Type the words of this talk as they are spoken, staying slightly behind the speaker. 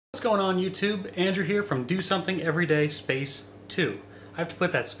What's going on YouTube? Andrew here from Do Something Everyday Space 2. I have to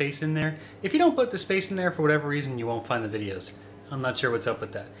put that space in there. If you don't put the space in there for whatever reason, you won't find the videos. I'm not sure what's up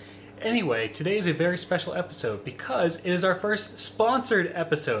with that. Anyway, today is a very special episode because it is our first sponsored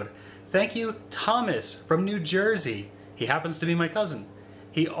episode. Thank you, Thomas from New Jersey. He happens to be my cousin.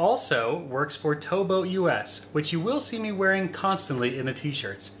 He also works for Towboat US, which you will see me wearing constantly in the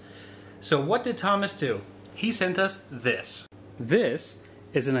t-shirts. So what did Thomas do? He sent us this. This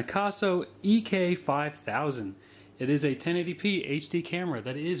is an Akaso EK5000. It is a 1080p HD camera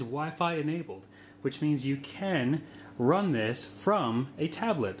that is Wi-Fi enabled, which means you can run this from a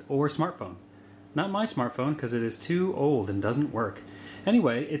tablet or smartphone. Not my smartphone because it is too old and doesn't work.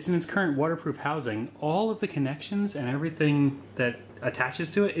 Anyway, it's in its current waterproof housing. All of the connections and everything that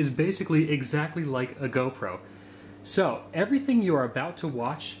attaches to it is basically exactly like a GoPro. So everything you are about to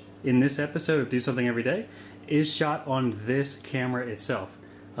watch in this episode of Do Something Every Day is shot on this camera itself.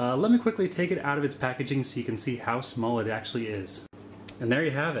 Let me quickly take it out of its packaging so you can see how small it actually is. And there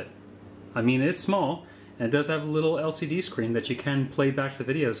you have it. I mean, it's small, and it does have a little LCD screen that you can play back the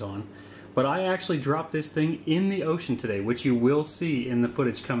videos on. But I actually dropped this thing in the ocean today, which you will see in the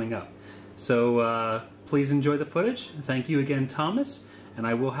footage coming up. So please enjoy the footage. Thank you again, Thomas. And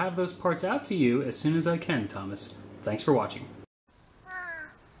I will have those parts out to you as soon as I can, Thomas. Thanks for watching.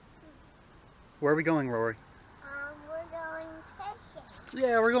 Where are we going, Rory? We're going fishing.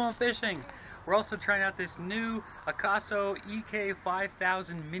 Yeah, we're going fishing. We're also trying out this new Akaso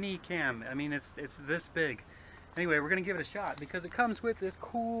EK5000 mini cam. I mean, it's this big. Anyway, we're gonna give it a shot because it comes with this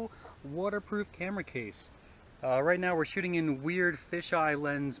cool waterproof camera case. Right now we're shooting in weird fisheye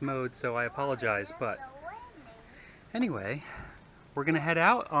lens mode, so I apologize, but anyway, we're gonna head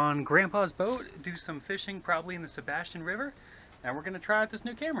out on Grandpa's boat, do some fishing probably in the Sebastian River, and we're gonna try out this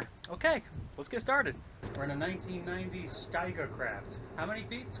new camera. Okay, let's get started. We're in a 1990 Steiger craft. How many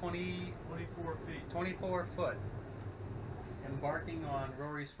feet? 24 feet. 24 foot. Embarking on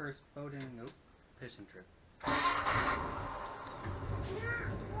Rory's first boating, fishing trip.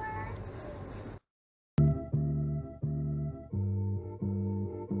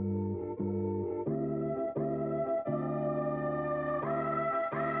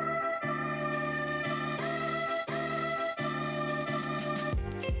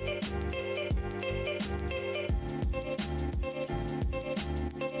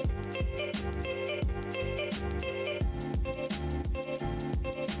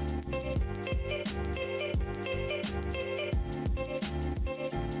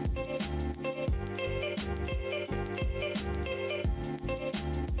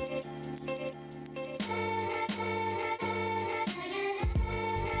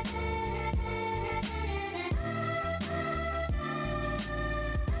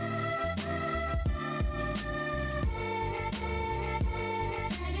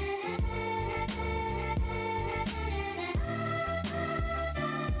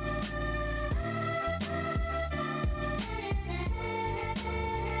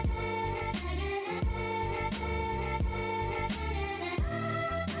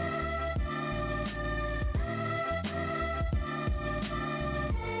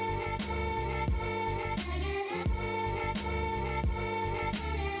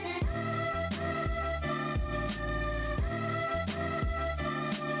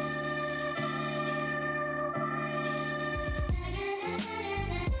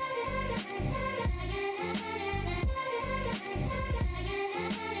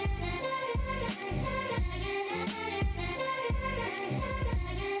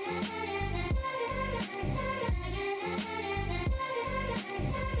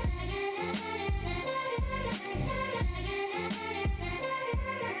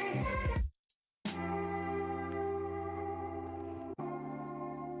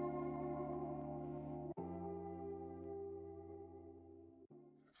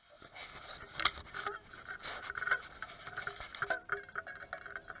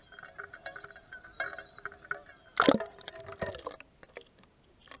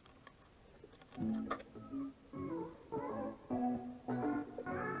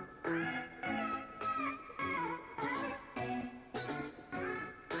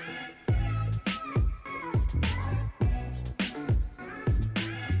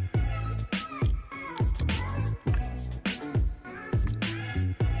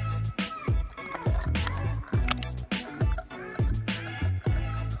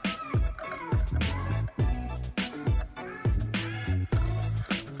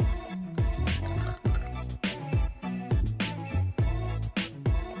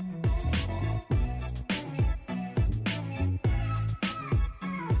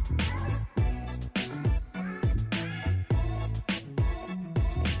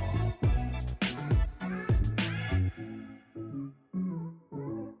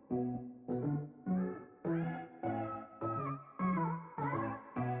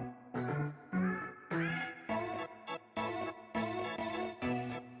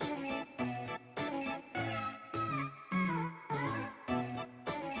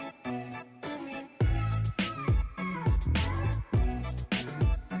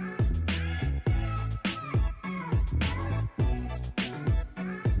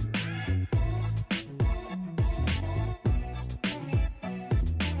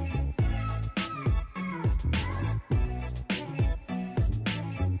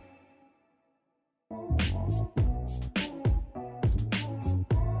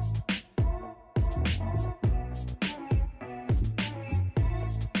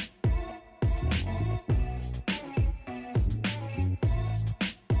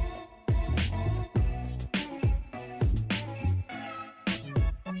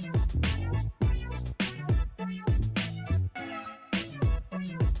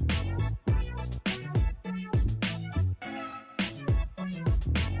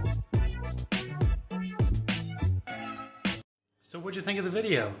 So what'd you think of the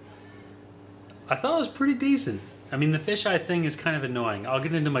video? I thought it was pretty decent. I mean, the fisheye thing is kind of annoying. I'll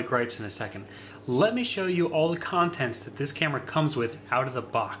get into my gripes in a second. Let me show you all the contents that this camera comes with out of the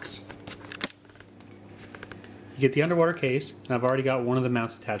box. You get the underwater case, and I've already got one of the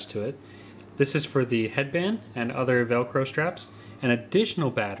mounts attached to it. This is for the headband and other Velcro straps. An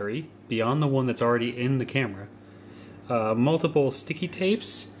additional battery beyond the one that's already in the camera. Multiple sticky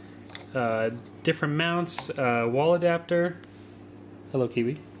tapes, different mounts, wall adapter. Hello,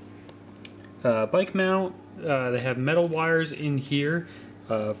 Kiwi. Bike mount. They have metal wires in here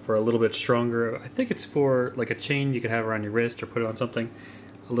for a little bit stronger. I think it's for like a chain you could have around your wrist or put it on something.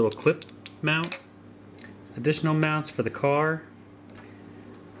 A little clip mount. Additional mounts for the car.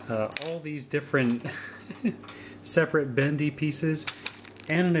 All these different separate bendy pieces.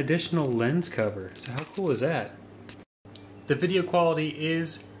 And an additional lens cover. So how cool is that? The video quality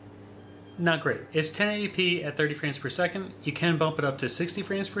is not great. It's 1080p at 30 frames per second. You can bump it up to 60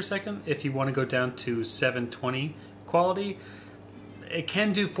 frames per second if you want to go down to 720 quality. It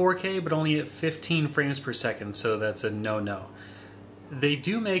can do 4K, but only at 15 frames per second, so that's a no-no. They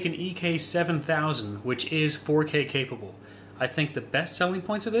do make an EK5000, which is 4K capable. I think the best selling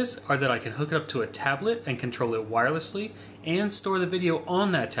points of this are that I can hook it up to a tablet and control it wirelessly and store the video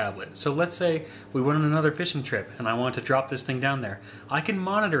on that tablet. So let's say we went on another fishing trip and I want to drop this thing down there. I can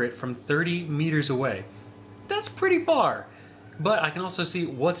monitor it from 30 meters away. That's pretty far, but I can also see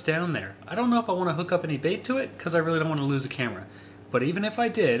what's down there. I don't know if I want to hook up any bait to it because I really don't want to lose the camera. But even if I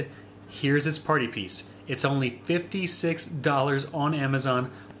did, here's its party piece. It's only $56 on Amazon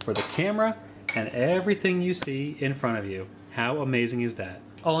for the camera and everything you see in front of you. How amazing is that?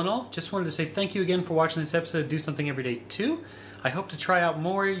 All in all, just wanted to say thank you again for watching this episode of Do Something Everyday 2. I hope to try out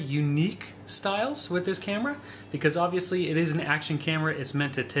more unique styles with this camera because obviously it is an action camera. It's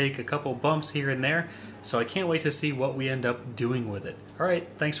meant to take a couple bumps here and there, so I can't wait to see what we end up doing with it. All right,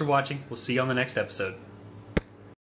 thanks for watching. We'll see you on the next episode.